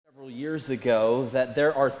Years ago that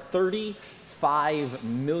there are 35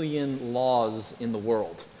 million laws in the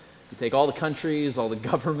world. You take all the countries, all the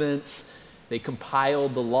governments, they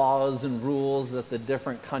compiled the laws and rules that the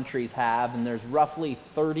different countries have, and there's roughly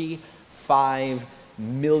 35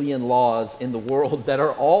 million laws in the world that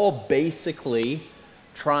are all basically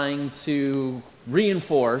trying to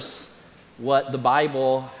reinforce what the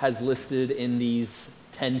Bible has listed in these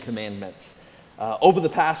 10 commandments. Over the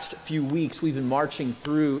past few weeks, we've been marching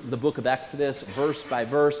through the book of Exodus, verse by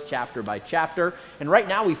verse, chapter by chapter. And right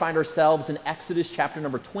now we find ourselves in Exodus chapter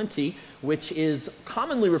number 20, which is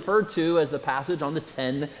commonly referred to as the passage on the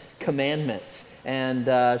 10 commandments. And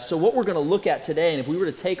so what we're going to look at today, and if we were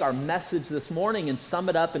to take our message this morning and sum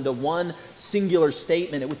it up into one singular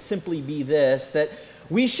statement, it would simply be this, that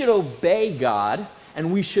we should obey God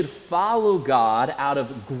and we should follow God out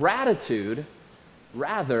of gratitude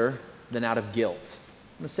rather than out of guilt.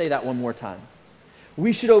 I'm going to say that one more time.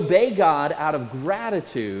 We should obey God out of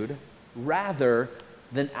gratitude rather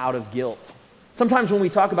than out of guilt. Sometimes when we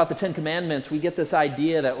talk about the 10 Commandments, we get this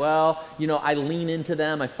idea that, well, I lean into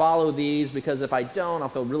them, I follow these, because if I don't, I'll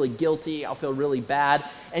feel really guilty, I'll feel really bad.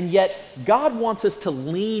 And yet, God wants us to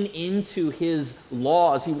lean into His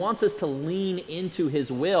laws. He wants us to lean into His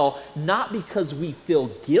will, not because we feel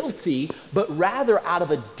guilty, but rather out of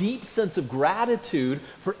a deep sense of gratitude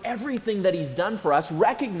for everything that He's done for us,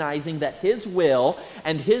 recognizing that His will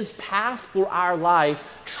and His path for our life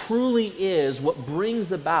truly is what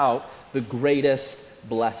brings about the greatest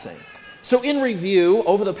blessing. So in review,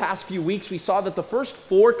 over the past few weeks, we saw that the first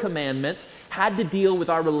 4 commandments had to deal with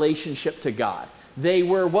our relationship to God. They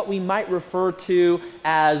were what we might refer to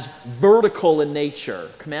as vertical in nature,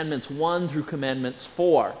 commandments 1 through commandments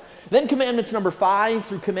 4. Then commandments number 5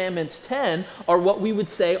 through commandments 10 are what we would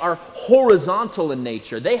say are horizontal in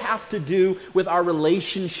nature. They have to do with our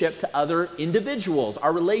relationship to other individuals,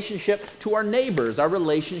 our relationship to our neighbors, our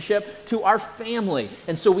relationship to our family.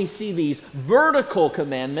 And so we see these vertical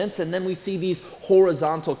commandments, and then we see these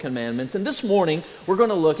horizontal commandments. And this morning, we're going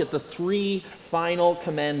to look at the 3 final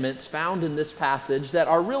commandments found in this passage that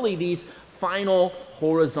are really these final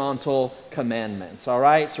horizontal commandments. All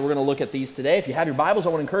right, so we're going to look at these today. If you have your Bibles, I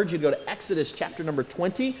want to encourage you to go to Exodus chapter number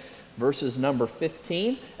 20, verses number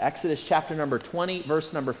 15. Exodus chapter number 20,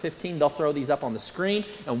 verse number 15. They'll throw these up on the screen,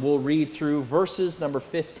 and we'll read through verses number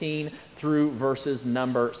 15 through verses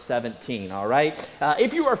number 17, all right?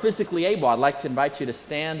 If you are physically able, I'd like to invite you to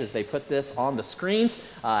stand as they put this on the screens.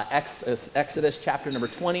 Exodus chapter number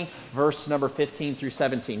 20, verse number 15 through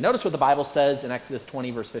 17. Notice what the Bible says in Exodus 20,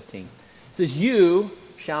 verse 15. It says, "You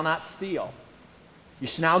shall not steal. You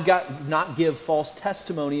shall not give false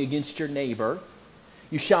testimony against your neighbor.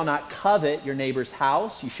 You shall not covet your neighbor's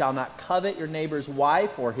house. You shall not covet your neighbor's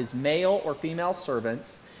wife or his male or female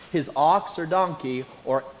servants, his ox or donkey,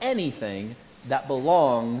 or anything that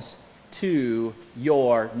belongs to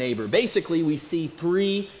your neighbor." Basically, we see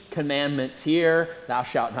 3 commandments here. Thou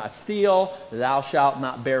shalt not steal. Thou shalt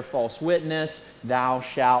not bear false witness. Thou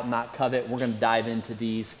shalt not covet. We're going to dive into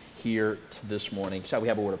these here this morning. Shall we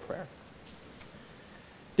have a word of prayer?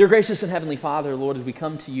 Dear gracious and heavenly Father, Lord, as we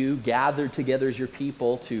come to you, gathered together as your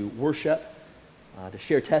people to worship, to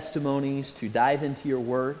share testimonies, to dive into your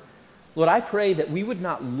word, Lord, I pray that we would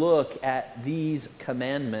not look at these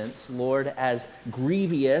commandments, Lord, as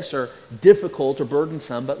grievous or difficult or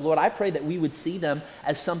burdensome, but Lord, I pray that we would see them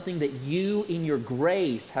as something that you in your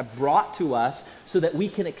grace have brought to us so that we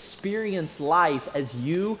can experience life as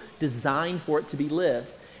you designed for it to be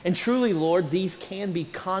lived. And truly, Lord, these can be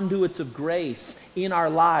conduits of grace in our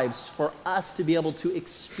lives for us to be able to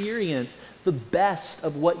experience the best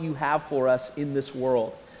of what you have for us in this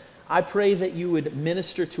world. I pray that you would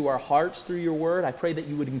minister to our hearts through your word. I pray that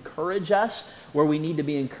you would encourage us where we need to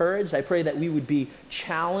be encouraged. I pray that we would be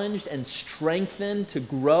challenged and strengthened to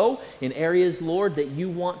grow in areas, Lord, that you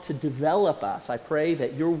want to develop us. I pray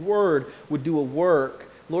that your word would do a work,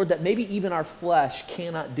 Lord, that maybe even our flesh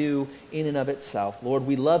cannot do in and of itself. Lord,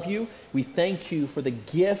 we love you. We thank you for the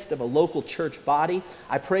gift of a local church body.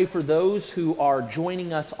 I pray for those who are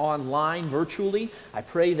joining us online virtually. I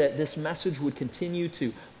pray that this message would continue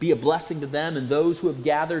to be a blessing to them and those who have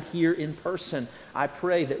gathered here in person. I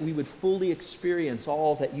pray that we would fully experience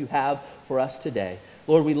all that you have for us today.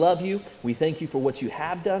 Lord, we love you. We thank you for what you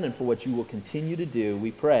have done and for what you will continue to do.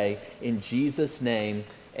 We pray in Jesus' name.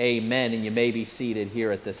 Amen. And you may be seated here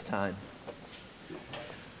at this time.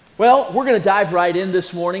 Well, we're going to dive right in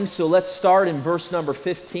this morning. So let's start in verse number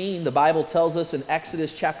 15. The Bible tells us in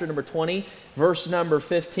Exodus chapter number 20, verse number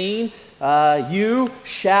 15, you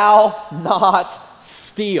shall not steal.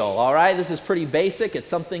 steal, all right? This is pretty basic. It's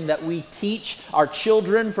something that we teach our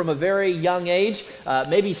children from a very young age.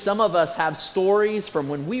 Maybe some of us have stories from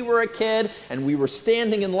when we were a kid and we were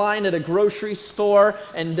standing in line at a grocery store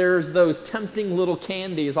and there's those tempting little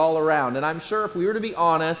candies all around. And I'm sure if we were to be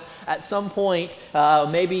honest, at some point,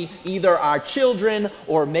 maybe either our children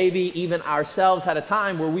or maybe even ourselves had a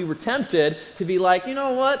time where we were tempted to be like, you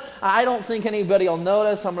know what? I don't think anybody will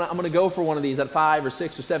notice. I'm gonna go for one of these at 5 or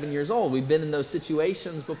 6 or 7 years old. We've been in those situations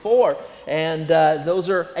before, and those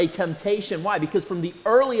are a temptation. Why? Because from the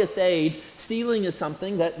earliest age, stealing is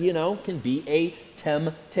something that, can be a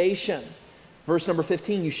temptation. Verse number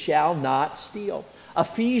 15, you shall not steal.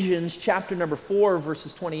 Ephesians chapter number 4,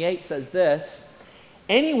 verses 28 says this,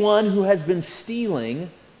 anyone who has been stealing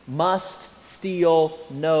must steal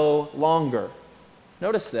no longer.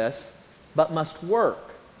 Notice this, but must work,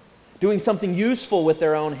 doing something useful with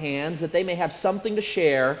their own hands, that they may have something to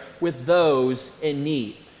share with those in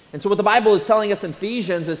need. And so what the Bible is telling us in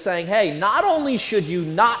Ephesians is saying, hey, not only should you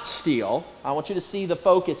not steal, I want you to see the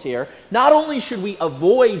focus here, not only should we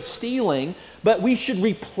avoid stealing, but we should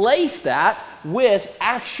replace that with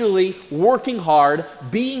actually working hard,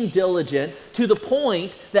 being diligent, to the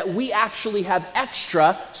point that we actually have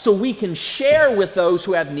extra so we can share with those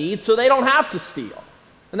who have needs so they don't have to steal.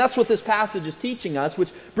 And that's what this passage is teaching us,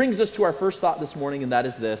 which brings us to our first thought this morning, and that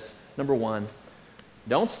is this. Number one,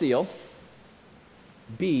 don't steal.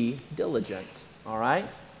 Be diligent. All right?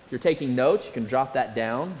 If you're taking notes, you can jot that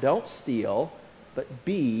down. Don't steal, but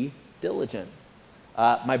be diligent.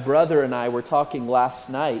 My brother and I were talking last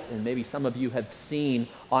night, and maybe some of you have seen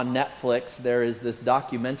on Netflix, there is this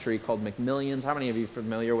documentary called McMillions. How many of you are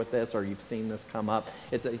familiar with this, or you've seen this come up?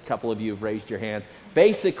 It's a couple of you have raised your hands.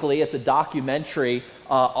 Basically, it's a documentary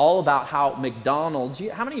all about how McDonald's,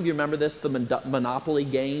 how many of you remember this, the Monopoly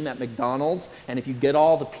game at McDonald's? And if you get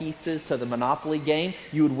all the pieces to the Monopoly game,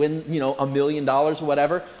 you would win, $1 million or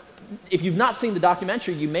whatever. If you've not seen the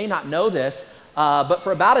documentary, you may not know this, but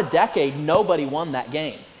for about a decade, nobody won that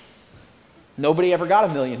game. Nobody ever got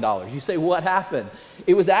 $1 million. You say, what happened?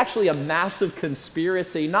 It was actually a massive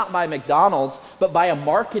conspiracy, not by McDonald's, but by a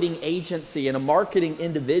marketing agency and a marketing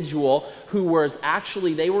individual who was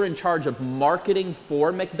actually, they were in charge of marketing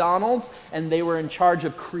for McDonald's, and they were in charge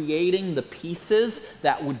of creating the pieces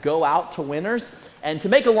that would go out to winners. And to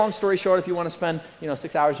make a long story short, if you want to spend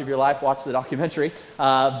 6 hours of your life, watch the documentary.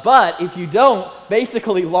 But if you don't,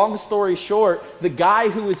 basically, long story short, the guy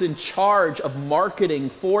who was in charge of marketing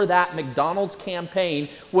for that McDonald's campaign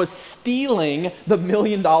was stealing the $1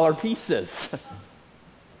 million pieces.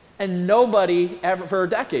 And nobody ever, for a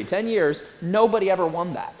decade, 10 years, nobody ever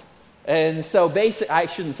won that. And so basically, I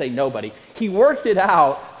shouldn't say nobody. He worked it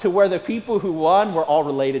out to where the people who won were all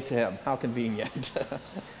related to him. How convenient.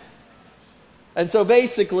 And so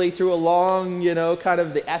basically, through a long, kind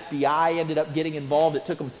of the FBI ended up getting involved. It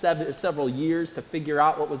took them several years to figure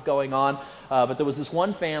out what was going on. But there was this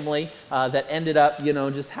one family that ended up,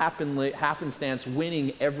 just happenstance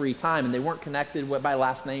winning every time. And they weren't connected by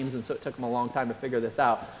last names, and so it took them a long time to figure this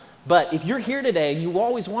out. But if you're here today and you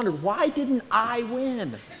always wondered, why didn't I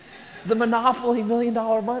win the Monopoly $1 million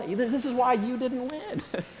money? This is why you didn't win.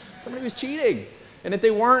 Somebody was cheating. And if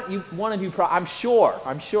they weren't, one of you, I'm sure,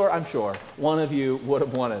 one of you would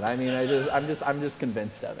have won it. I mean, I'm just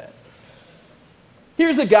convinced of it.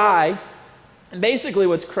 Here's a guy, and basically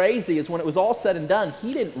what's crazy is when it was all said and done,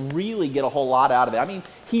 he didn't really get a whole lot out of it. I mean,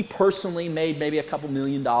 he personally made maybe a couple $1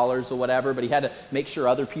 million or whatever, but he had to make sure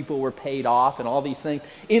other people were paid off and all these things.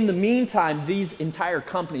 In the meantime, these entire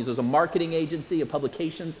companies, there's a marketing agency, a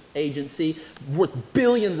publications agency, worth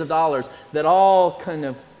billions of dollars that all kind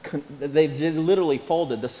of they literally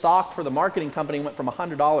folded. The stock for the marketing company went from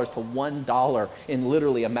 $100 to $1 in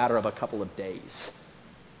literally a matter of a couple of days.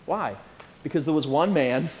 Why? Because there was one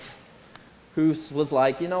man who was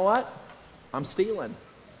like, you know what? I'm stealing.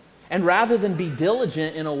 And rather than be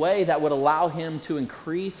diligent in a way that would allow him to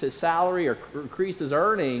increase his salary or increase his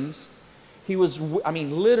earnings, he was,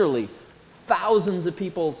 literally thousands of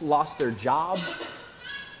people lost their jobs.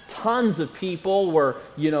 Tons of people were,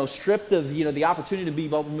 stripped of, the opportunity to be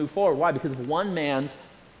able to move forward. Why? Because of one man's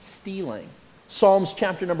stealing. Psalms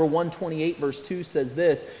chapter number 128, verse 2 says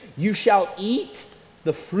this, you shall eat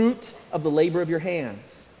the fruit of the labor of your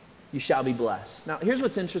hands. You shall be blessed. Now, here's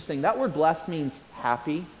what's interesting. That word blessed means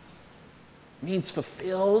happy. It means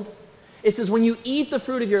fulfilled. It says when you eat the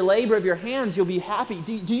fruit of your labor of your hands, you'll be happy.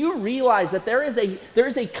 Do you realize that there is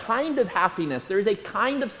a kind of happiness, there is a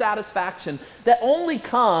kind of satisfaction that only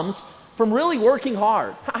comes from really working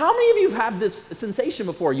hard? How many of you have had this sensation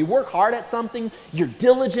before? You work hard at something, you're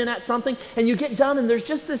diligent at something, and you get done and there's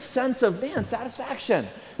just this sense of, satisfaction.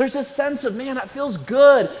 There's this sense of, man, it feels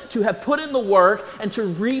good to have put in the work and to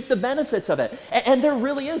reap the benefits of it. And there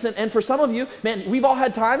really isn't. And for some of you, man, we've all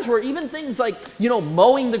had times where even things like,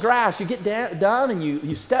 mowing the grass, you get done and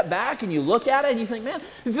you step back and you look at it and you think, man,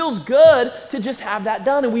 it feels good to just have that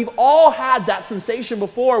done. And we've all had that sensation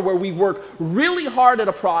before where we work really hard at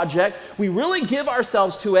a project, we really give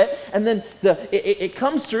ourselves to it, and then it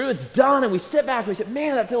comes through, it's done, and we sit back and we say,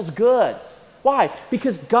 man, that feels good. Why?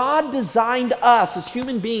 Because God designed us as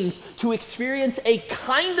human beings to experience a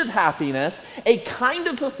kind of happiness, a kind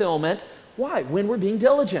of fulfillment. Why? When we're being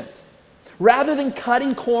diligent. Rather than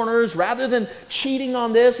cutting corners, rather than cheating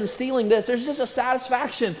on this and stealing this, there's just a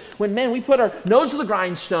satisfaction when, man, we put our nose to the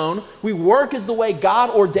grindstone, we work as the way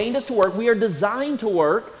God ordained us to work, we are designed to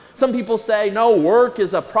work. Some people say, no, work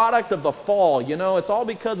is a product of the fall. It's all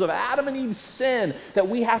because of Adam and Eve's sin that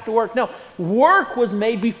we have to work. No, work was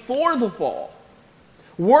made before the fall.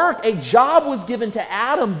 Work, a job was given to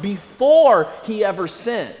Adam before he ever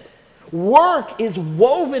sinned. Work is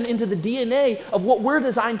woven into the DNA of what we're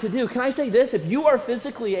designed to do. Can I say this? If you are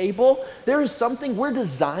physically able, there is something we're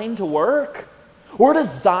designed to work. We're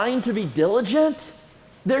designed to be diligent.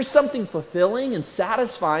 There's something fulfilling and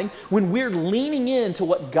satisfying when we're leaning into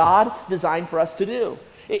what God designed for us to do.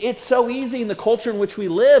 It's so easy in the culture in which we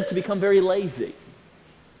live to become very lazy,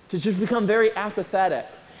 to just become very apathetic.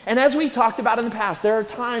 And as we've talked about in the past, there are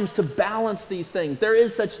times to balance these things. There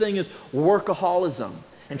is such thing as workaholism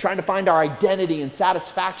and trying to find our identity and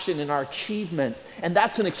satisfaction in our achievements. And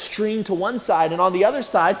that's an extreme to one side. And on the other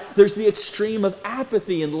side, there's the extreme of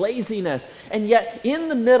apathy and laziness. And yet in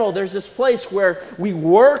the middle, there's this place where we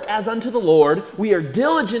work as unto the Lord, we are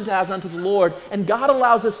diligent as unto the Lord, and God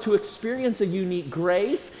allows us to experience a unique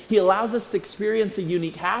grace. He allows us to experience a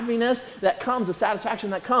unique happiness that comes, a satisfaction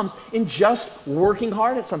that comes in just working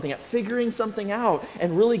hard at something, at figuring something out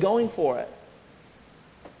and really going for it.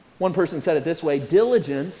 One person said it this way: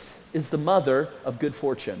 diligence is the mother of good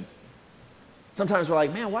fortune. Sometimes we're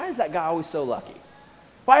like, man, why is that guy always so lucky?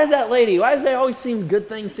 Why is that lady? Why does they always seem good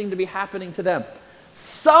things seem to be happening to them?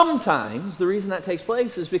 Sometimes the reason that takes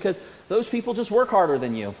place is because those people just work harder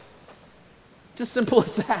than you. Just simple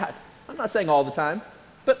as that. I'm not saying all the time,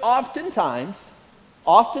 but oftentimes,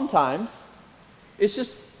 it's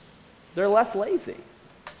just they're less lazy.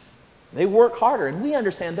 They work harder, and we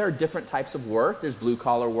understand there are different types of work. There's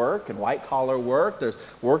blue-collar work and white-collar work. There's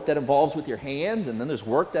work that involves with your hands, and then there's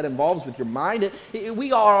work that involves with your mind.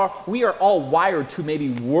 We are all wired to maybe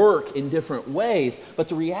work in different ways, but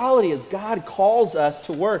the reality is God calls us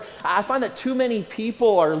to work. I find that too many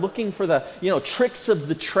people are looking for the tricks of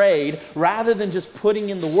the trade rather than just putting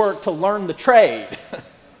in the work to learn the trade.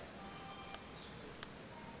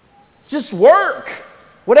 Just work.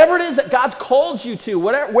 Whatever it is that God's called you to,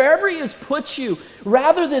 wherever He has put you,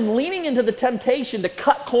 rather than leaning into the temptation to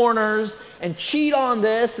cut corners and cheat on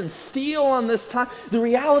this and steal on this time, the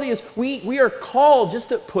reality is we are called just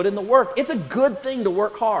to put in the work. It's a good thing to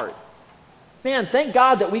work hard. Man, thank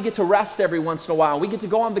God that we get to rest every once in a while. We get to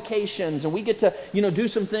go on vacations and we get to, do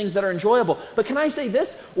some things that are enjoyable. But can I say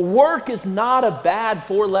this? Work is not a bad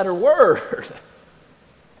four-letter word.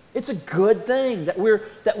 It's a good thing that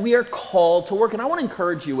we are called to work. And I want to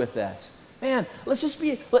encourage you with this. Man, let's just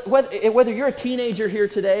be, whether you're a teenager here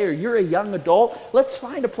today or you're a young adult, let's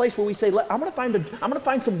find a place where we say, I'm going to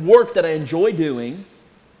find some work that I enjoy doing.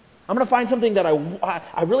 I'm going to find something that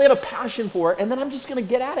I really have a passion for, and then I'm just going to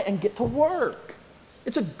get at it and get to work.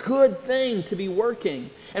 It's a good thing to be working.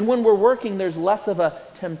 And when we're working, there's less of a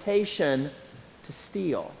temptation to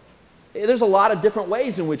steal. There's a lot of different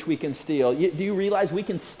ways in which we can steal. Do you realize we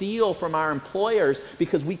can steal from our employers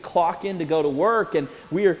because we clock in to go to work, and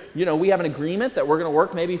we have an agreement that we're going to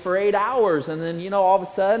work maybe for 8 hours, and then all of a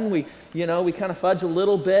sudden we kind of fudge a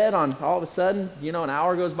little bit on, all of a sudden an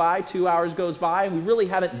hour goes by, 2 hours goes by, and we really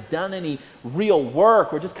haven't done any real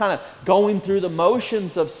work. We're just kind of going through the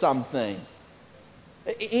motions of something.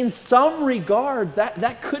 In some regards,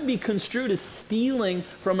 that could be construed as stealing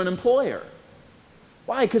from an employer.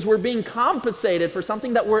 Why? Because we're being compensated for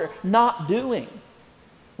something that we're not doing.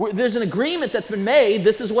 There's an agreement that's been made.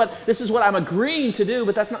 This is what I'm agreeing to do,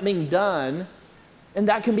 but that's not being done. And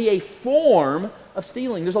that can be a form of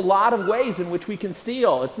stealing. There's a lot of ways in which we can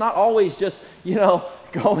steal. It's not always just,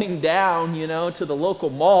 going down, to the local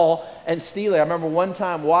mall and stealing. I remember one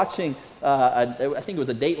time watching, I think it was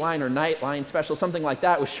a Dateline or Nightline special, something like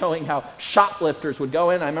that, was showing how shoplifters would go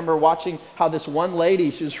in. I remember watching how this one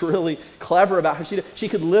lady, she was really clever about how she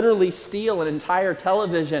could literally steal an entire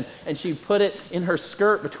television, and she'd put it in her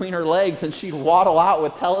skirt between her legs, and she'd waddle out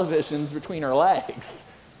with televisions between her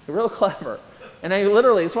legs. Real clever. And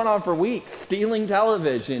this went on for weeks, stealing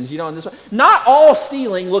televisions, and this. Not all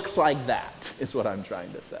stealing looks like that, is what I'm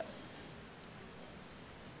trying to say.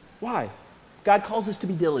 Why? God calls us to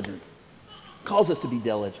be diligent. Calls us to be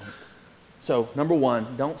diligent. So, number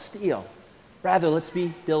one, don't steal. Rather, let's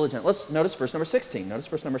be diligent. Let's notice verse number 16. Notice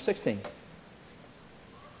verse number 16.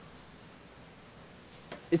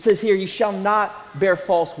 It says here, you shall not bear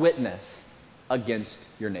false witness against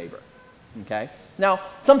your neighbor. Okay? Now,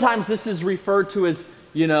 sometimes this is referred to as,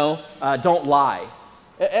 don't lie.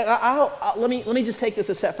 And let me just take this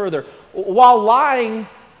a step further. While lying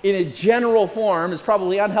in a general form is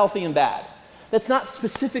probably unhealthy and bad, that's not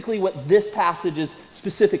specifically what this passage is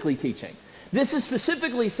specifically teaching. This is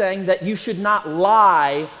specifically saying that you should not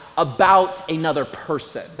lie about another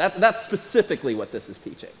person. That's specifically what this is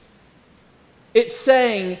teaching. It's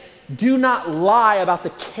saying, do not lie about the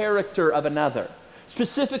character of another,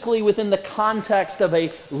 specifically within the context of a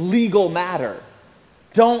legal matter.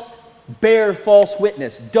 Don't bear false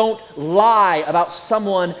witness. Don't lie about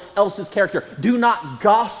someone else's character. Do not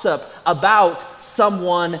gossip about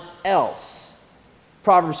someone else.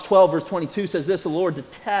 Proverbs 12, verse 22 says this, the Lord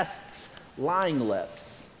detests lying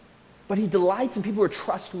lips, but he delights in people who are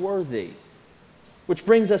trustworthy. Which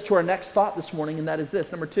brings us to our next thought this morning, and that is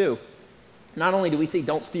this. Number two, not only do we see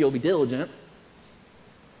don't steal, be diligent,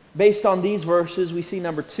 based on these verses, we see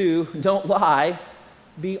number two, don't lie,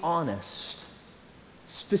 be honest.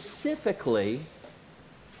 Specifically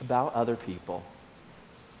about other people.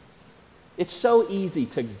 It's so easy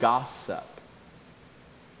to gossip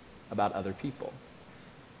about other people.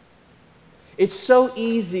 It's so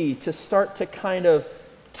easy to start to kind of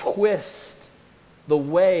twist the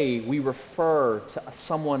way we refer to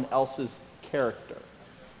someone else's character.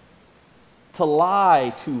 To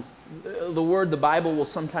lie, the word the Bible will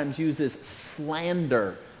sometimes use is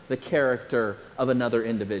slander the character of another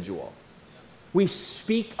individual. We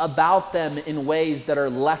speak about them in ways that are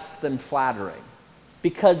less than flattering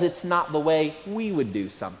because it's not the way we would do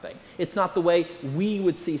something. It's not the way we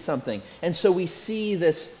would see something. And so we see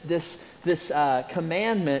this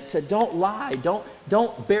commandment to don't lie,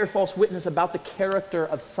 don't bear false witness about the character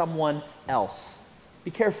of someone else.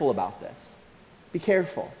 Be careful about this. Be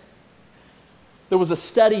careful. There was a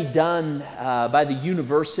study done by the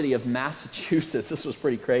University of Massachusetts. This was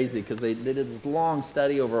pretty crazy because they did this long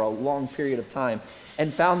study over a long period of time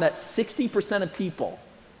and found that 60% of people,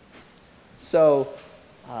 so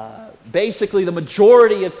basically the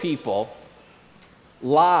majority of people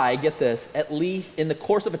lie, get this, at least in the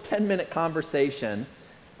course of a 10-minute conversation,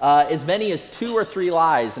 as many as 2 or 3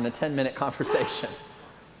 lies in a 10-minute conversation.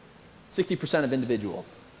 60% of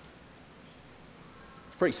individuals.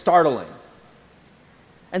 It's pretty startling.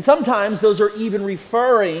 And sometimes those are even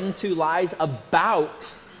referring to lies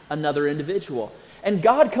about another individual. And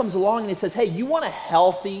God comes along and he says, hey, you want a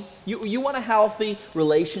healthy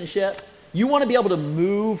relationship? You want to be able to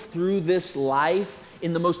move through this life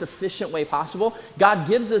in the most efficient way possible? God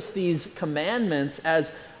gives us these commandments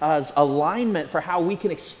as alignment for how we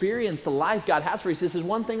can experience the life God has for us. This is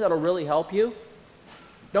one thing that'll really help you.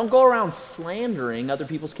 Don't go around slandering other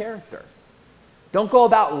people's character. Don't go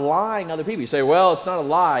about lying other people. You say, well, it's not a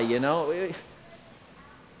lie, We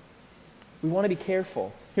want to be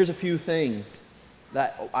careful. Here's a few things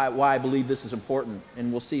why I believe this is important,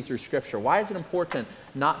 and we'll see through Scripture. Why is it important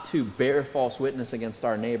not to bear false witness against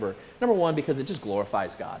our neighbor? Number one, because it just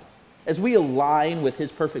glorifies God. As we align with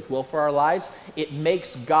his perfect will for our lives, it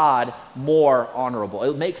makes God more honorable.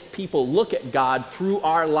 It makes people look at God through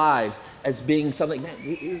our lives as being something,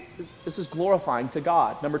 man, this is glorifying to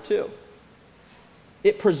God. Number two,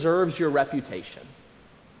 it preserves your reputation.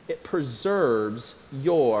 It preserves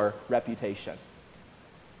your reputation.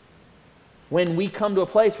 When we come to a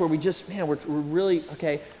place where we just, we're really,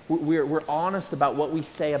 we're honest about what we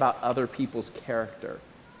say about other people's character.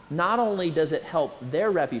 Not only does it help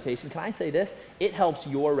their reputation, can I say this? It helps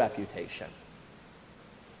your reputation.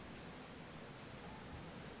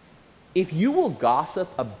 If you will gossip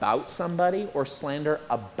about somebody or slander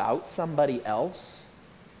about somebody else,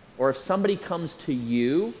 or if somebody comes to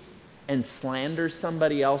you and slanders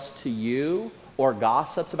somebody else to you or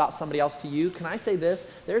gossips about somebody else to you, can I say this?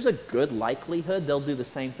 There's a good likelihood they'll do the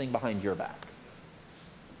same thing behind your back.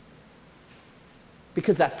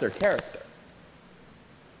 Because that's their character.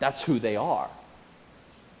 That's who they are.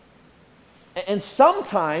 And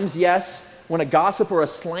sometimes, yes, when a gossip or a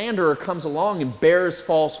slanderer comes along and bears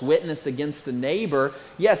false witness against a neighbor,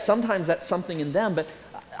 yes, sometimes that's something in them, but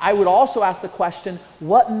I would also ask the question,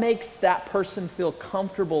 what makes that person feel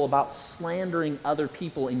comfortable about slandering other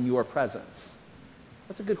people in your presence?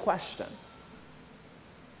 That's a good question.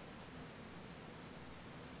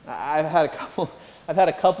 I've had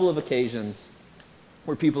a couple of occasions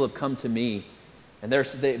where people have come to me and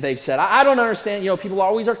they've said, I don't understand, people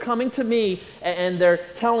always are coming to me and they're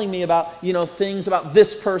telling me about, things about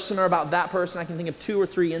this person or about that person. I can think of 2 or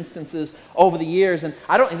 3 instances over the years, and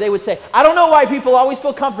they would say, I don't know why people always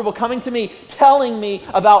feel comfortable coming to me, telling me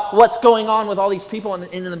about what's going on with all these people, and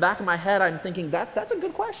in the back of my head, I'm thinking, that's a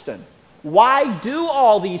good question. Why do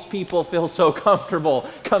all these people feel so comfortable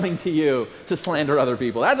coming to you to slander other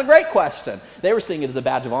people? That's a great question. They were seeing it as a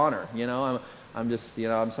badge of honor, I'm just,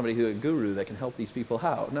 I'm somebody a guru that can help these people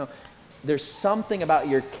out. No, there's something about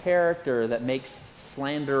your character that makes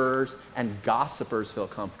slanderers and gossipers feel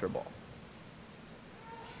comfortable.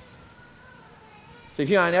 So if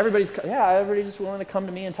you find everybody's just willing to come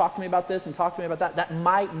to me and talk to me about this and talk to me about that, that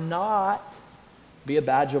might not be a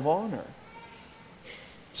badge of honor.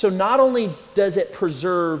 So not only does it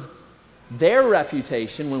preserve their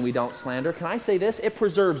reputation when we don't slander, can I say this? It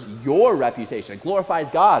preserves your reputation. It glorifies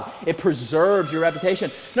God. It preserves your reputation.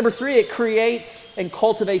 Number 3, it creates and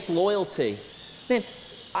cultivates loyalty. Man,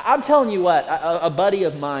 I'm telling you what, a buddy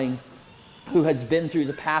of mine who has been through, he's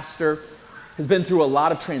a pastor, has been through a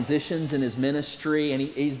lot of transitions in his ministry, and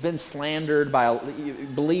he's been slandered by,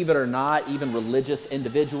 believe it or not, even religious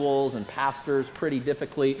individuals and pastors pretty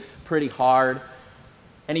difficultly, pretty hard.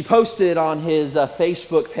 And he posted on his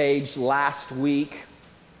Facebook page last week,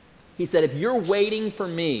 he said, if you're waiting for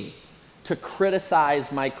me to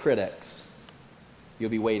criticize my critics,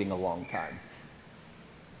 you'll be waiting a long time.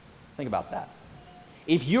 Think about that.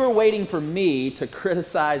 If you're waiting for me to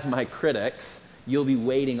criticize my critics, you'll be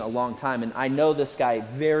waiting a long time. And I know this guy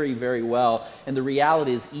very, very well. And the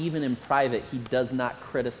reality is, even in private, he does not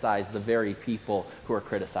criticize the very people who are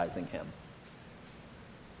criticizing him.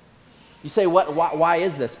 You say, why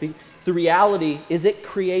is this? The reality is it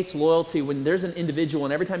creates loyalty when there's an individual,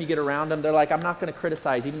 and every time you get around them, they're like, I'm not going to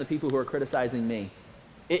criticize even the people who are criticizing me.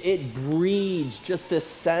 It breeds just this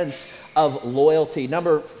sense of loyalty.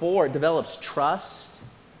 Number 4, it develops trust.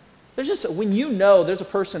 When there's a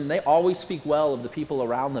person, they always speak well of the people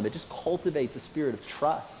around them, it just cultivates a spirit of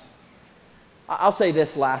trust. I'll say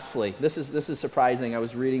this lastly. This is surprising. I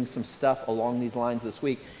was reading some stuff along these lines this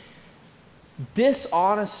week.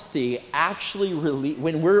 Dishonesty actually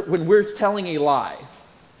when we're telling a lie,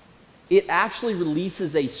 it actually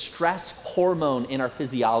releases a stress hormone in our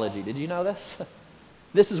physiology. Did you know this?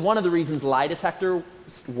 This is one of the reasons lie detectors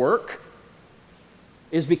work,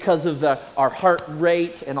 is because of our heart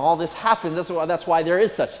rate and all this happens. That's why there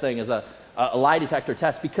is such thing as a lie detector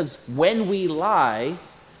test, because when we lie,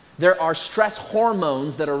 there are stress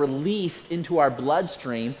hormones that are released into our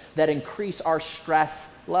bloodstream that increase our stress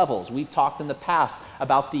levels. We've talked in the past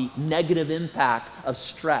about the negative impact of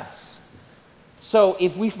stress. So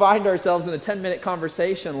if we find ourselves in a 10-minute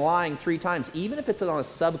conversation lying 3 times, even if it's on a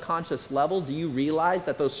subconscious level, do you realize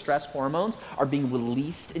that those stress hormones are being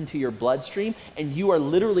released into your bloodstream, and you are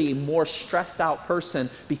literally a more stressed out person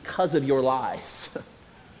because of your lies?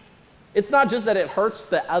 It's not just that it hurts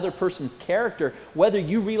the other person's character, whether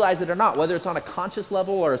you realize it or not, whether it's on a conscious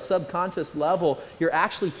level or a subconscious level, you're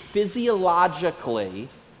actually physiologically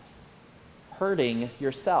hurting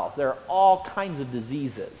yourself. There are all kinds of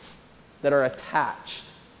diseases that are attached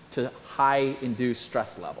to high induced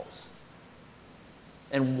stress levels.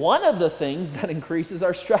 And one of the things that increases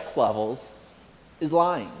our stress levels is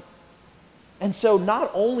lying. And so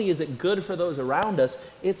not only is it good for those around us,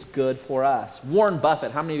 it's good for us. Warren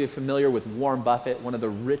Buffett, how many of you are familiar with Warren Buffett, one of the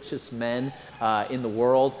richest men in the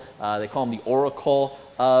world? They call him the Oracle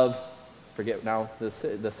of, forget now the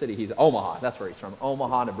city, he's Omaha, that's where he's from,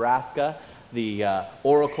 Omaha, Nebraska, the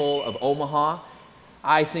Oracle of Omaha.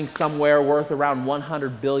 I think somewhere worth around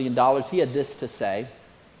 $100 billion. He had this to say.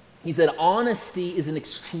 He said, honesty is an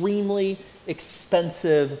extremely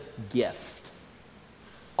expensive gift.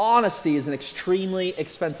 Honesty is an extremely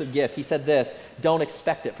expensive gift. He said this, don't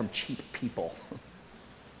expect it from cheap people.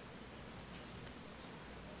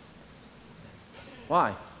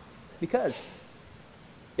 Why? Because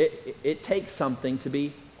it takes something to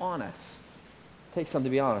be honest. It takes something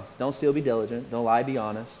to be honest. Don't steal, be diligent. Don't lie, be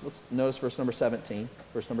honest. Let's notice verse number 17.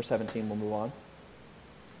 Verse number 17, we'll move on.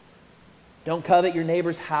 Don't covet your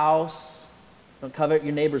neighbor's house. Don't covet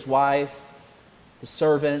your neighbor's wife, his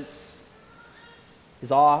servants,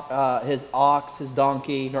 his ox, his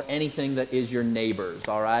donkey, nor anything that is your neighbor's,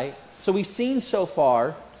 all right? So we've seen so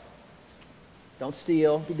far, don't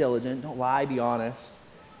steal, be diligent, don't lie, be honest.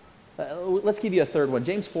 Let's give you a third one.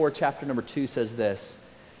 James 4, chapter number 2 says this,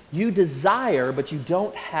 you desire, but you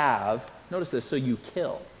don't have, notice this, so you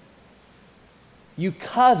kill. You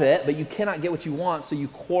covet, but you cannot get what you want, so you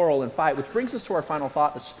quarrel and fight, which brings us to our final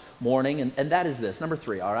thought this morning, and that is this. Number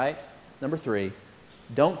 3, all right? Number 3,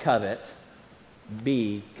 don't covet,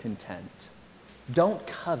 be content. Don't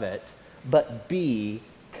covet, but be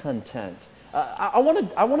content. I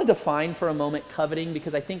want to define for a moment coveting,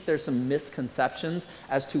 because I think there's some misconceptions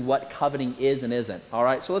as to what coveting is and isn't. All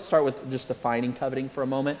right, so let's start with just defining coveting for a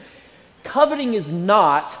moment. Coveting is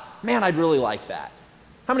not, man, I'd really like that.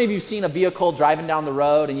 How many of you have seen a vehicle driving down the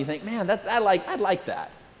road and you think, man, I'd like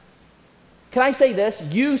that? Can I say this?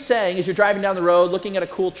 You saying, as you're driving down the road, looking at a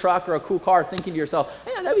cool truck or a cool car, thinking to yourself,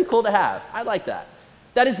 man, that'd be cool to have. I'd like that.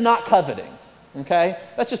 That is not coveting, okay?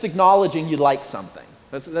 That's just acknowledging you like something.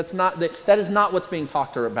 That is not what's being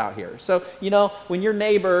talked about here. So, when your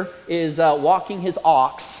neighbor is walking his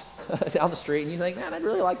ox down the street and you think, man, I'd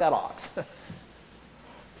really like that ox.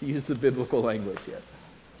 To use the biblical language here.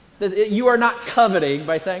 You are not coveting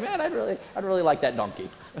by saying, man, I'd really like that donkey.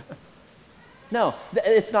 No,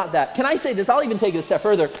 it's not that. Can I say this? I'll even take it a step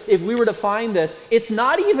further. If we were to find this, it's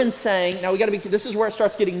not even saying, now this is where it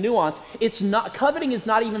starts getting nuanced. Coveting is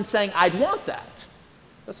not even saying, I'd want that.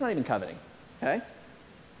 That's not even coveting, okay?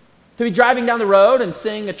 To be driving down the road and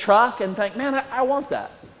seeing a truck and think, man, I want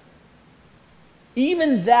that.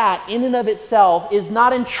 Even that, in and of itself, is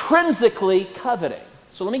not intrinsically coveting.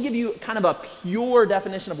 So let me give you kind of a pure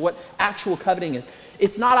definition of what actual coveting is.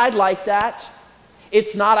 It's not I'd like that.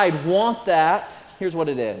 It's not I'd want that. Here's what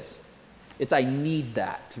it is. It's I need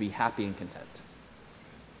that to be happy and content.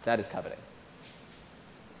 That is coveting.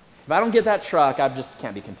 If I don't get that truck, I just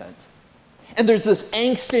can't be content. And there's this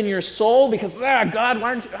angst in your soul because, God, why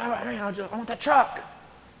aren't you, I want that truck.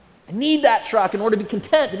 I need that truck in order to be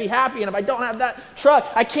content, to be happy. And if I don't have that truck,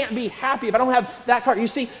 I can't be happy if I don't have that car. You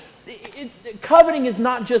see, coveting is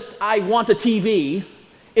not just I want a TV.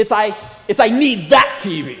 It's I need that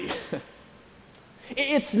TV.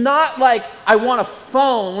 It's not like I want a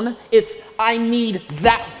phone. It's I need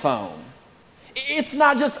that phone. It's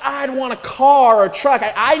not just I'd want a car or a truck.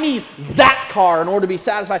 I need that car in order to be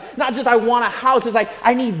satisfied. Not just I want a house. It's like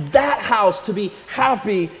I need that house to be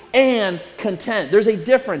happy and content. There's a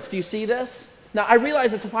difference. Do you see this? Now, I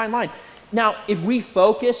realize it's a fine line. Now, if we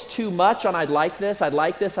focus too much on I'd like this,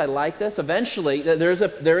 eventually there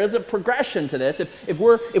is a progression to this. If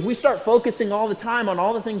we start focusing all the time on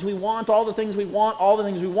all the things we want,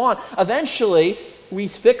 eventually we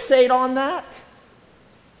fixate on that.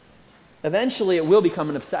 Eventually it will become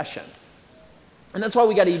an obsession. And that's why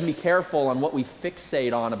we got to even be careful on what we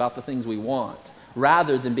fixate on about the things we want,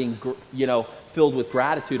 rather than being filled with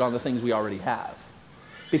gratitude on the things we already have.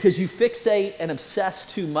 Because you fixate and obsess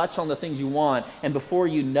too much on the things you want, and before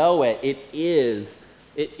you know it, it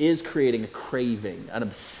is creating a craving, an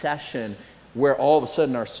obsession, where all of a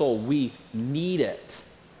sudden our soul, we need it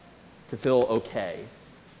to feel okay,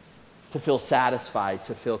 to feel satisfied,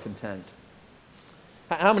 to feel content.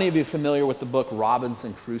 How many of you are familiar with the book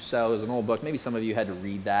Robinson Crusoe? It was an old book. Maybe some of you had to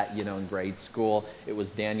read that, in grade school. It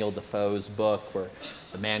was Daniel Defoe's book where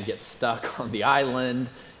the man gets stuck on the island,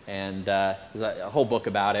 and there's a whole book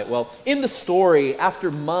about it. Well, in the story,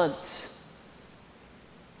 after months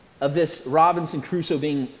of this Robinson Crusoe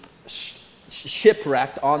being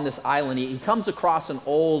shipwrecked on this island, he comes across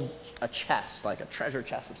a chest, like a treasure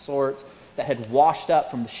chest of sorts, that had washed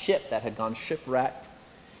up from the ship that had gone shipwrecked.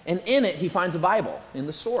 And in it, he finds a Bible in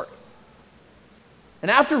the story. And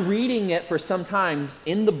after reading it for some time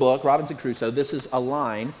in the book, Robinson Crusoe, this is a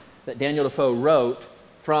line that Daniel Defoe wrote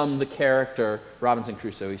from the character Robinson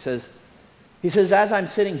Crusoe. He says, as I'm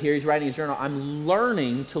sitting here, he's writing his journal, I'm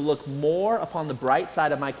learning to look more upon the bright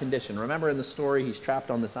side of my condition. Remember in the story, he's trapped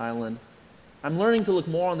on this island. I'm learning to look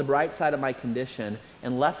more on the bright side of my condition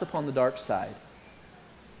and less upon the dark side.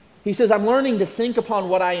 He says, I'm learning to think upon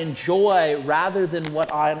what I enjoy rather than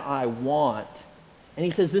what I want. And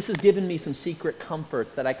he says, this has given me some secret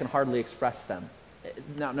comforts that I can hardly express them.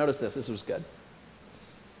 Now, notice this. This was good.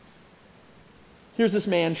 Here's this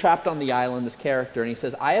man trapped on the island, this character, and he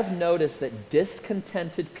says, I have noticed that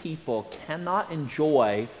discontented people cannot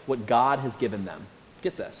enjoy what God has given them.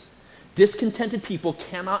 Get this. Discontented people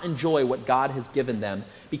cannot enjoy what God has given them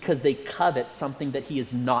because they covet something that he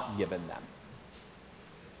has not given them.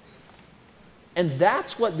 And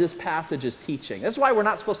that's what this passage is teaching. That's why we're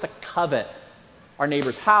not supposed to covet our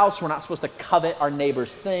neighbor's house. We're not supposed to covet our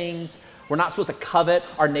neighbor's things. We're not supposed to covet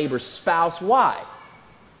our neighbor's spouse. Why?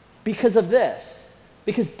 Because of this.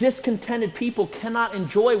 Because discontented people cannot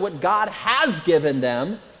enjoy what God has given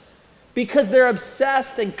them because they're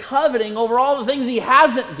obsessed and coveting over all the things he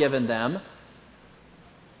hasn't given them.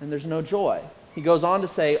 And there's no joy. He goes on to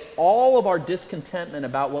say, all of our discontentment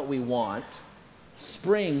about what we want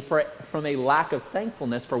spring from a lack of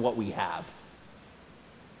thankfulness for what we have.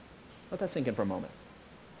 Let that sink in for a moment.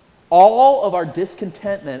 All of our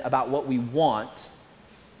discontentment about what we want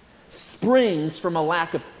springs from a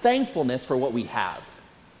lack of thankfulness for what we have.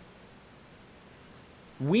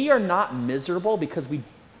 We are not miserable because we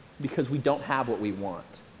don't have what we want.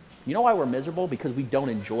 You know why we're miserable? Because we don't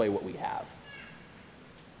enjoy what we have.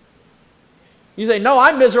 You say, no,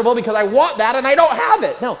 I'm miserable because I want that and I don't have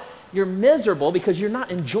it. No, you're miserable because you're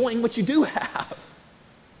not enjoying what you do have.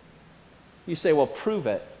 You say, well, prove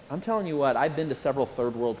it. I'm telling you what, I've been to several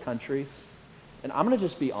third world countries, and I'm going to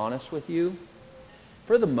just be honest with you.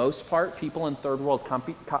 For the most part, people in third world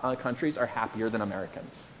countries are happier than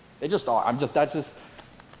Americans. They just are.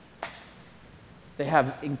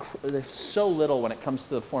 They're so little when it comes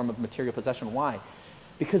to the form of material possession. Why?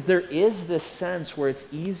 Because there is this sense where it's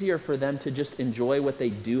easier for them to just enjoy what they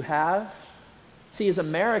do have. See, as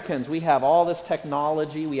Americans, we have all this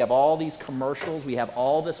technology, we have all these commercials, we have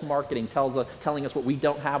all this marketing telling us what we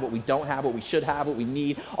don't have, what we should have, what we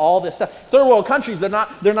need, all this stuff. Third world countries, they're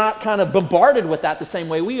not kind of bombarded with that the same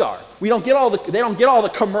way we are. They don't get all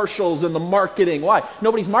the commercials and the marketing. Why?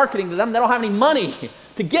 Nobody's marketing to them. They don't have any money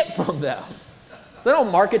to get from them. They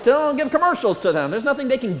don't market to them, they don't give commercials to them. There's nothing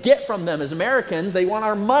they can get from them. As Americans, they want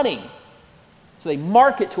our money. So they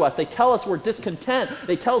market to us. They tell us we're discontent.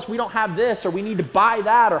 They tell us we don't have this or we need to buy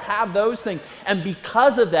that or have those things. And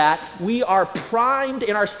because of that, we are primed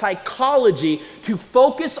in our psychology to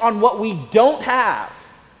focus on what we don't have.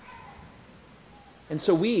 And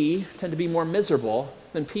so we tend to be more miserable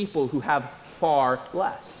than people who have far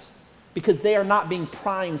less because they are not being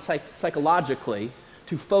primed psychologically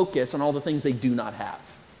to focus on all the things they do not have.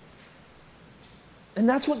 And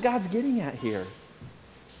that's what God's getting at here.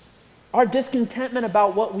 Our discontentment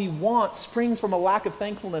about what we want springs from a lack of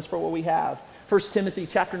thankfulness for what we have. 1 Timothy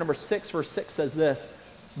chapter number 6, verse 6 says this,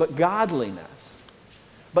 but godliness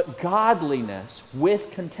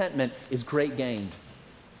with contentment is great gain.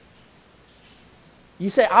 You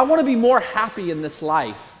say, I want to be more happy in this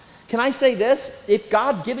life. Can I say this? If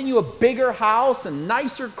God's giving you a bigger house and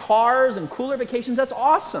nicer cars and cooler vacations, that's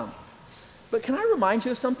awesome. But can I remind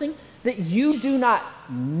you of something? That you do not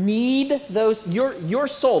need those, your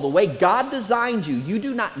soul, the way God designed you, you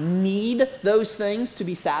do not need those things to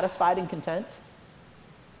be satisfied and content.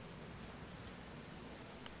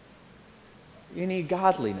 You need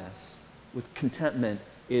godliness. With contentment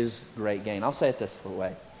is great gain. I'll say it this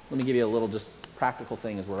way. Let me give you a little just practical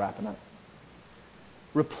thing as we're wrapping up.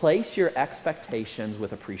 Replace your expectations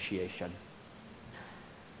with appreciation.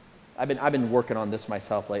 I've been working on this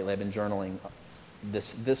myself lately. I've been journaling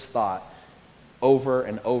this thought over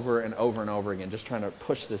and over and over and over again, just trying to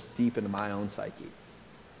push this deep into my own psyche.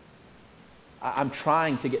 I'm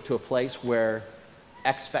trying to get to a place where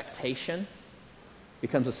expectation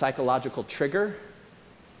becomes a psychological trigger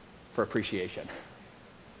for appreciation.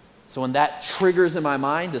 So when that triggers in my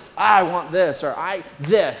mind, this, I want this, or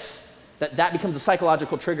that becomes a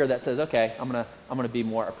psychological trigger that says, okay, I'm gonna be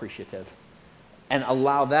more appreciative. And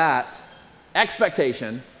allow that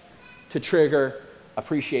expectation to trigger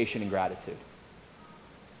appreciation and gratitude.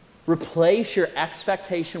 Replace your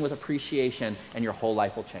expectation with appreciation and your whole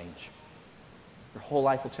life will change. Your whole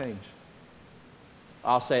life will change.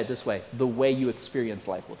 I'll say it this way, the way you experience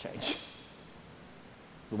life will change.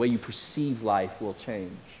 The way you perceive life will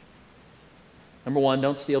change. Number 1,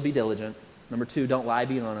 don't steal, be diligent. Number 2, don't lie,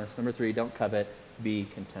 be honest. Number 3, don't covet, be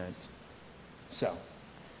content. So,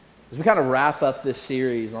 as we kind of wrap up this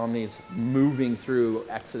series on these moving through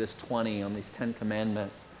Exodus 20, on these 10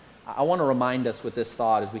 commandments, I want to remind us with this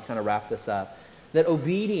thought as we kind of wrap this up, that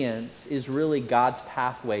obedience is really God's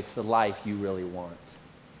pathway to the life you really want.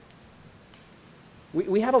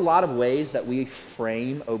 We have a lot of ways that we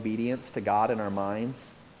frame obedience to God in our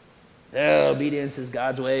minds. Obedience is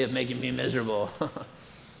God's way of making me miserable.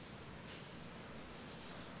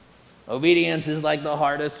 Obedience is like the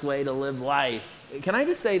hardest way to live life. Can I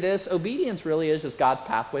just say this? Obedience really is just God's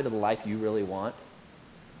pathway to the life you really want.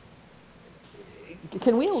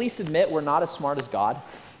 Can we at least admit we're not as smart as God?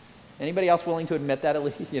 Anybody else willing to admit that at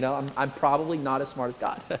least? I'm probably not as smart as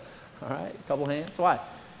God. All right, a couple hands. Why?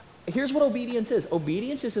 Here's what obedience is.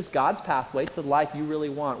 Obedience is just God's pathway to the life you really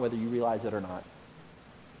want, whether you realize it or not.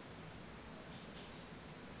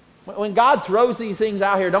 When God throws these things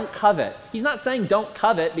out here, don't covet. He's not saying don't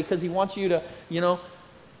covet because he wants you to,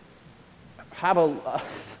 have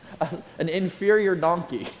an inferior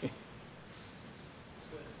donkey.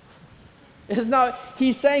 It's not.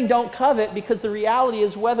 He's saying don't covet because the reality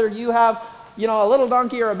is whether you have a little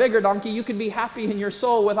donkey or a bigger donkey. You can be happy in your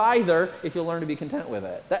soul with either if you'll learn to be content with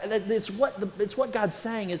it. It's what God's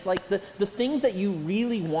saying is like the things that you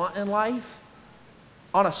really want in life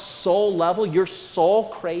on a soul level, your soul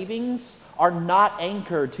cravings are not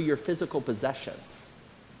anchored to your physical possessions.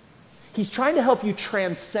 He's trying to help you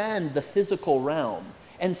transcend the physical realm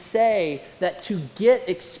and say that to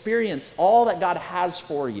experience all that God has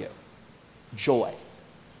for you, joy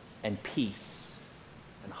and peace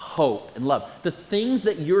and hope and love, the things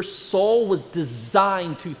that your soul was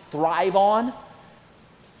designed to thrive on.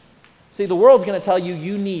 See, the world's going to tell you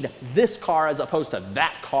you need this car as opposed to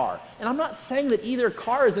that car. And I'm not saying that either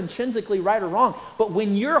car is intrinsically right or wrong, but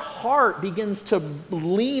when your heart begins to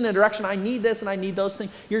lean in a direction, I need this and I need those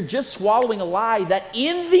things, you're just swallowing a lie that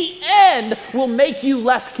in the end will make you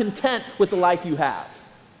less content with the life you have,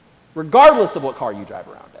 regardless of what car you drive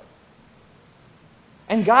around in.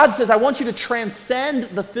 And God says, I want you to transcend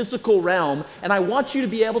the physical realm, and I want you to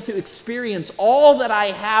be able to experience all that I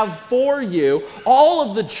have for you, all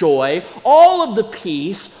of the joy, all of the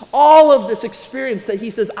peace, all of this experience that He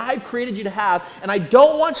says I've created you to have, and I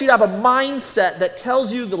don't want you to have a mindset that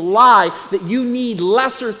tells you the lie that you need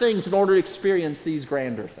lesser things in order to experience these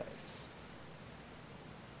grander things.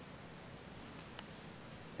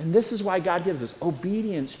 And this is why God gives us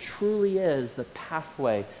obedience truly is the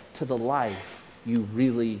pathway to the life you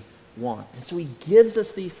really want. And so He gives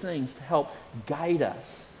us these things to help guide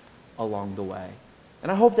us along the way.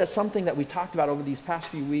 And I hope that something that we talked about over these past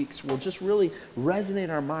few weeks will just really resonate in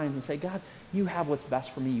our minds and say, God, you have what's best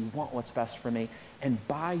for me. You want what's best for me. And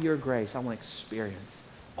by your grace, I want to experience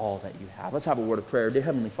all that you have. Let's have a word of prayer. Dear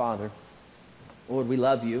Heavenly Father, Lord, we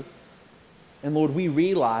love you. And Lord, we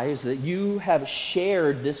realize that you have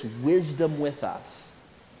shared this wisdom with us,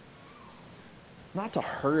 not to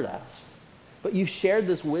hurt us, but you've shared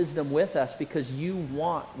this wisdom with us because you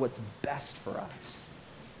want what's best for us.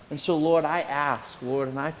 And so, Lord, I ask, Lord,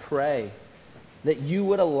 and I pray that you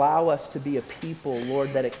would allow us to be a people,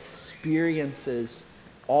 Lord, that experiences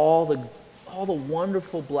all the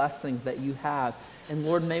wonderful blessings that you have. And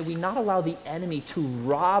Lord, may we not allow the enemy to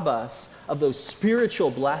rob us of those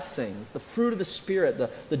spiritual blessings, the fruit of the Spirit,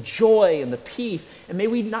 the joy and the peace. And may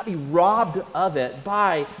we not be robbed of it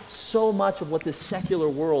by so much of what this secular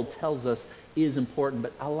world tells us is important,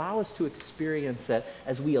 but allow us to experience it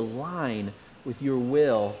as we align with your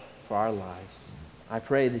will for our lives. I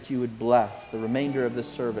pray that you would bless the remainder of this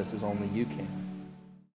service as only you can.